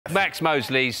Max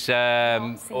Mosley's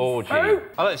orgy. Oh?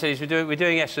 I like to say we're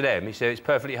doing S&M. He said it's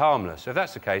perfectly harmless. So if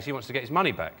that's the case, he wants to get his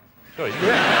money back. Sorry.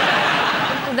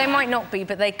 Well, they might not be,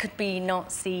 but they could be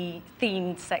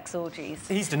Nazi-themed sex orgies.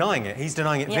 He's denying it. He's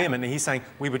denying it vehemently. He's saying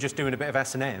we were just doing a bit of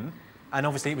S&M, and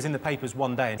obviously it was in the papers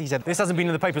one day. And he said, this hasn't been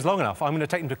in the papers long enough. I'm going to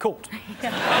take them to court.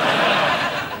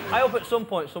 I hope at some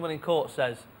point someone in court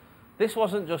says, this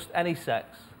wasn't just any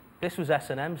sex, this was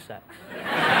S&M sex.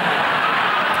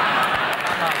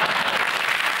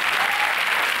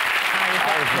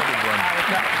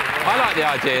 I like the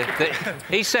idea that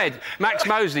he said, Max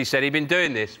Mosley said he'd been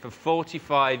doing this for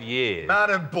 45 years.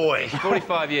 Man and boy.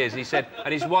 45 years, he said,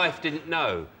 and his wife didn't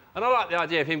know. And I like the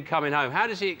idea of him coming home. How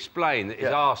does he explain that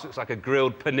his arse looks like a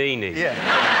grilled panini? Yeah.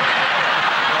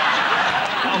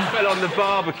 I fell on the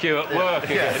barbecue at work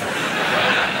again.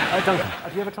 Duncan,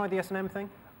 have you ever tried the S&M thing?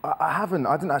 I haven't.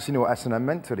 I didn't actually know what S&M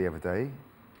meant till the other day.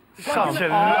 Such a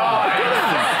lie!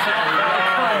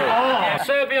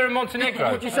 Serbia and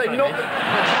Montenegro. What did you say? Not...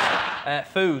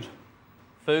 Food.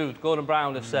 Gordon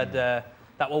Brown has said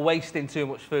that we're wasting too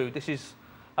much food. This is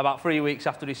about 3 weeks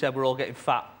after he said we're all getting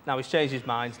fat. Now he's changed his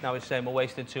mind. Now he's saying we're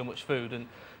wasting too much food. And,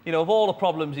 you know, of all the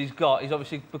problems he's got, he's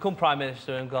obviously become Prime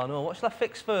Minister and gone, oh, what shall I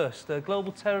fix first?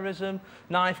 Global terrorism,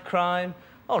 knife crime...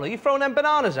 Oh, no, you've thrown them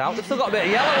bananas out. They've still got a bit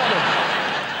of yellow on them.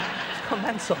 It's gone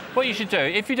mental. What you should do,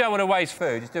 if you don't want to waste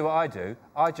food, just do what I do.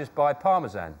 I just buy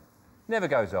Parmesan. Never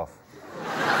goes off.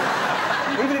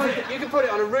 Even if you can put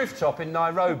it on a rooftop in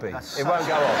Nairobi, it won't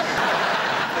go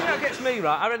off. The thing that gets me,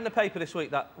 right, I read in the paper this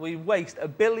week that we waste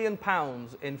 £1 billion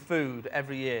in food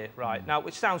every year, right? Now,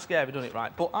 which sounds scary, doesn't it,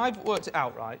 right? But I've worked it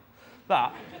out, right?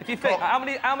 That, if you think,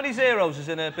 how many zeros is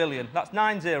in a billion? That's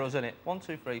 9 zeros, isn't it? 1,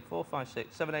 2, 3, 4, 5,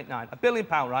 6, 7, 8, 9. £1 billion,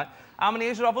 right? How many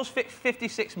is there of us?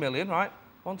 56 million, right?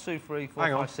 1, 2, 3, 4,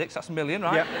 5, 6. That's a million,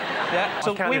 right? Yeah.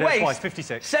 So we waste twice,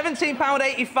 56.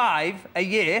 £17.85 a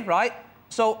year, right?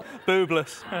 So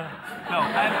boobless. Not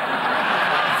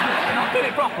doing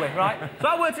it properly, right? So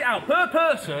I worked it out. Per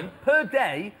person, per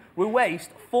day, we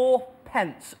waste 4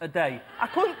 pence a day. I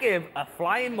couldn't give a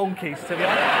flying monkeys, to be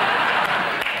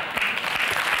honest.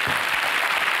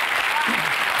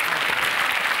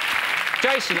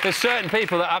 Jason, there's certain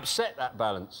people that upset that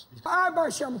balance. I buy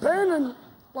champagne and,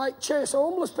 like, chase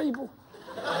homeless people.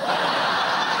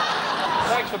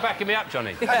 Thanks for backing me up,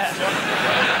 Johnny.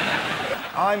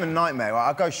 I'm a nightmare.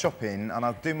 I go shopping and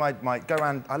I'll do my go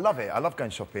around. I love it. I love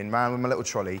going shopping, round with my little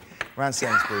trolley, around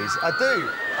Sainsbury's. I do.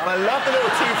 And I love the little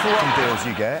 2-for-1 deals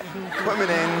you get. Put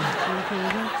them in.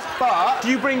 But...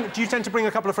 Do you tend to bring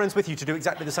a couple of friends with you to do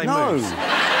exactly the same moves? No.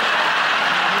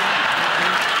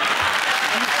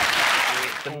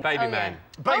 The baby man.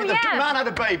 Baby, the man had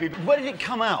a baby. Where did it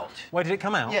come out? Where did it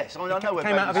come out? Yes, I mean, I know where it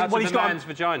came out of his... Well, he's got a man's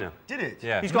vagina. Did it?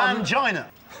 Yeah. He's got Mangina.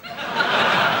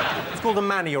 It's called a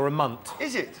manny or a munt.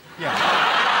 Is it? Yeah.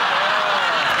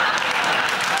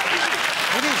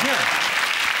 It is, yeah.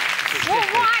 What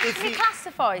actually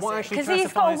classifies it? Because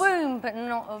he's got a womb, but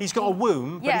not... He's got a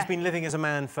womb, but he's been living as a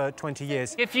man for 20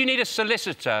 years. If you need a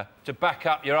solicitor to back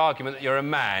up your argument that you're a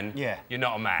man, you're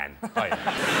not a man, are you?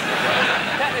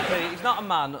 Technically, he's not a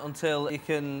man until he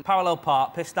can parallel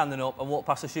park, piss standing up, and walk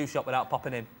past a shoe shop without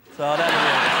popping in. So there we go.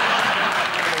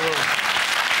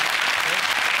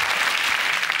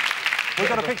 We've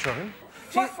got a picture of him.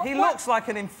 He looks like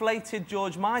an inflated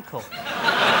George Michael. We've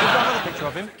got another picture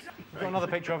of him. We've got another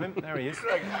picture of him. There he is.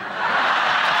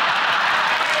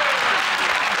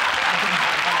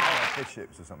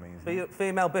 Bishops or something, isn't it?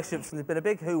 Female bishops, and there's been a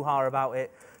big hoo-ha about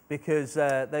it because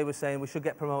they were saying we should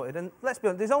get promoted. And let's be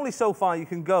honest, there's only so far you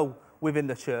can go within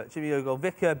the church. If you go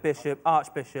vicar, bishop,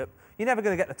 archbishop, you're never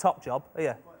going to get the top job, are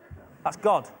you? That's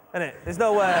God, isn't it? There's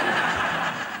no...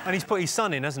 And he's put his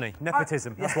son in, hasn't he?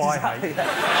 Nepotism. That's why I hate.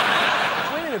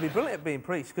 Women would be brilliant at being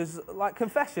priests because, like,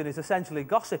 confession is essentially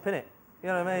gossip, isn't it? You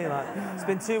know what I mean? Like, it's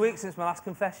been 2 weeks since my last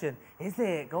confession. Is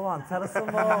it? Go on, tell us some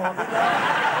more.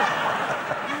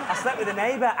 I slept with a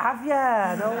neighbour. Have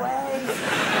ya? No way.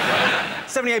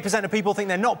 78% of people think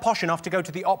they're not posh enough to go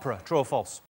to the opera. True or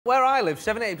false? Where I live,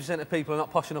 78% of people are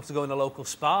not posh enough to go in a local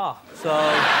spa. So...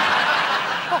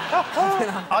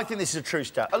 I think this is a true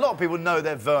stat. A lot of people know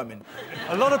they're vermin.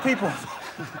 A lot of people...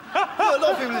 A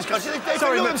lot of people in this country, they look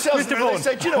at themselves and they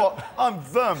say, do you know what? I'm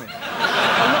vermin.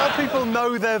 A lot of people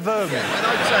know they're vermin. Yeah, and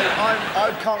I'd say,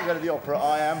 I can't go to the opera,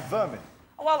 I am vermin.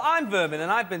 Well, I'm vermin and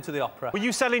I've been to the opera. Were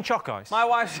you selling choc ice? My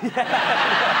wife's...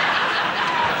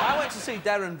 I went to see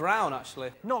Darren Brown,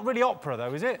 actually. Not really opera,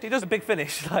 though, is it? He does a big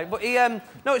finish, like, but he... No,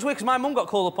 it's weird, because my mum got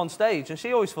called up on stage, and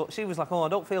she always thought... She was like, oh, I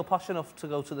don't feel posh enough to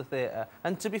go to the theatre.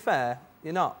 And to be fair,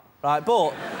 you're not. right?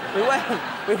 But we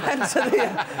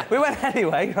went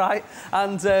anyway, right?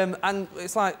 And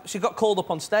it's like she got called up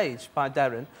on stage by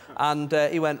Darren, and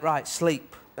he went, right,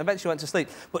 sleep. Eventually went to sleep,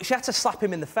 but she had to slap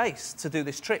him in the face to do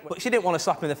this trick. But she didn't want to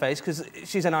slap him in the face because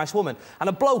she's a nice woman. And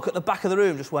a bloke at the back of the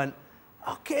room just went,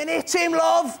 "Fucking hit him,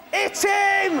 love! Hit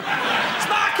him!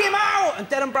 Smack him out!" And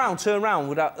Darren Brown turned round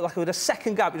with a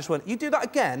second gap. He just went, "You do that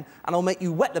again, and I'll make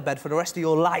you wet the bed for the rest of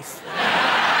your life."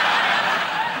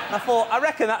 And I thought, I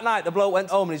reckon that night the bloke went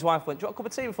home and his wife went, "Do you want a cup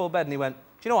of tea before bed?" And he went, "Do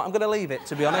you know what? I'm going to leave it,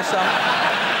 to be honest."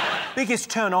 Biggest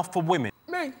turn-off for women?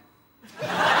 Me.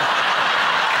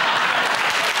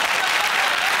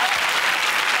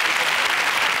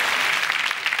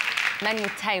 Men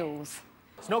with tails.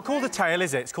 It's not called a tail,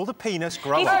 is it? It's called a penis.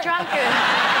 Grow He's up. a dragon.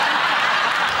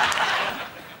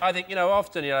 I think, you know,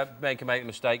 often, you know, men can make a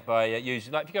mistake by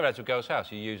using... Like, if you go around to a girl's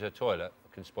house, you use her toilet.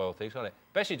 It can spoil things, can't it?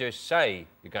 Best you do is say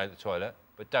you're going to the toilet,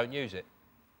 but don't use it.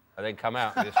 And then come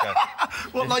out and just go...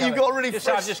 What, like you've got really fresh...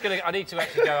 I'm just going to... I need to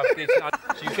actually go up...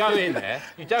 So you go in there,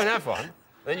 you don't have one,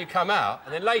 then you come out,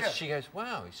 and then later she goes,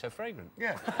 "Wow, he's so fragrant."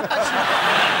 Yeah.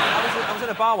 I was in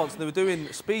a bar once, and they were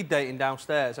doing speed dating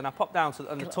downstairs, and I popped down to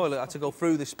the toilet. I had to go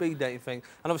through this speed dating thing,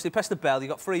 and obviously press the bell. You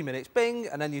got 3 minutes, bing,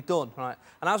 and then you're done, right?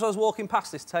 And as I was walking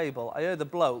past this table, I heard the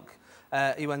bloke.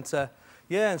 He went,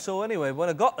 "Yeah." And so anyway, when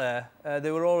I got there, they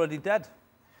were already dead.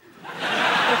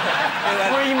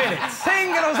 3 minutes. Ping,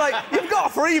 and I was like, "You've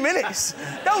got 3 minutes.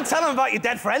 Don't tell them about your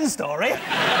dead friend story."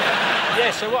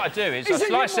 Yeah, so what I do is I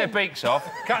slice their beaks off,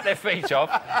 cut their feet off,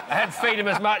 and feed them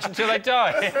as much until they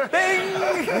die. Bing!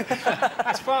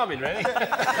 That's farming, really.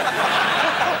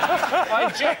 I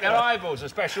inject their eyeballs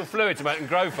with special fluid to make them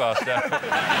grow faster.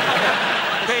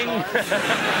 Bing!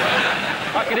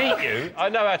 I can eat you. I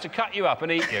know how to cut you up and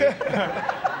eat you.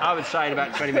 I would say in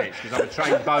about 20 minutes, because I'm a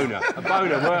trained boner. A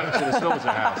boner works in a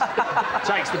slaughterhouse.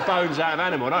 Takes the bones out of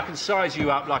animal, and I can size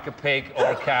you up like a pig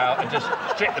or a cow and just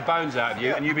strip the bones out of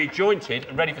you, and you'll be jointed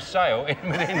and ready for sale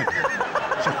within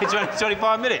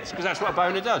 25 minutes, because that's what a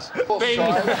boner does. Bing!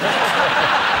 Something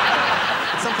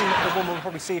that the woman would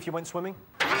probably see if you went swimming.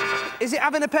 Is it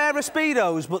having a pair of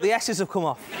Speedos, but the S's have come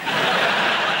off?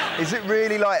 Is it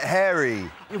really, like,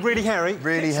 hairy? Really hairy?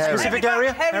 Really hairy. Specific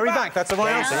area? Hairy back. That's the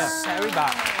right answer, yes. Hairy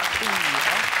back.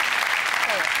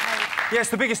 Yes,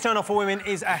 the biggest turn-off for women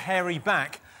is a hairy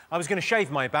back. I was going to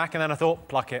shave my back, and then I thought,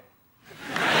 pluck it.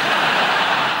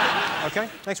 OK,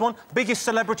 next one. Biggest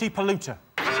celebrity polluter.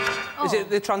 Is it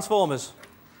the Transformers?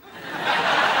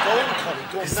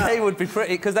 They would be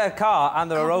pretty, because they're a car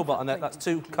and they're a robot, and that's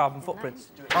 2 carbon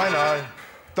footprints. I know.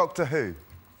 Doctor Who.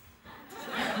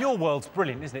 Your world's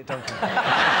brilliant, isn't it, Duncan?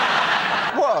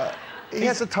 What? He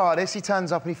has a TARDIS, he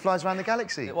turns up and he flies around the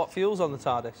galaxy. What fuel's on the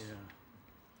TARDIS? Yeah.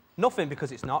 Nothing,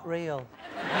 because it's not real.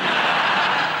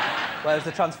 Whereas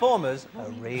the Transformers are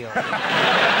real.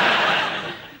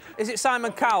 Is it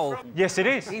Simon Cowell? Yes, it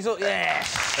is. He's up... Yes!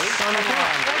 Simon Cowell.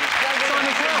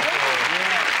 Simon Cowell.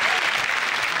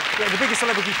 Yeah, the biggest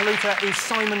celebrity polluter is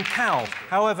Simon Cowell.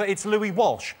 However, it's Louis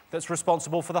Walsh that's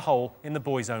responsible for the hole in the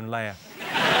boy's own lair.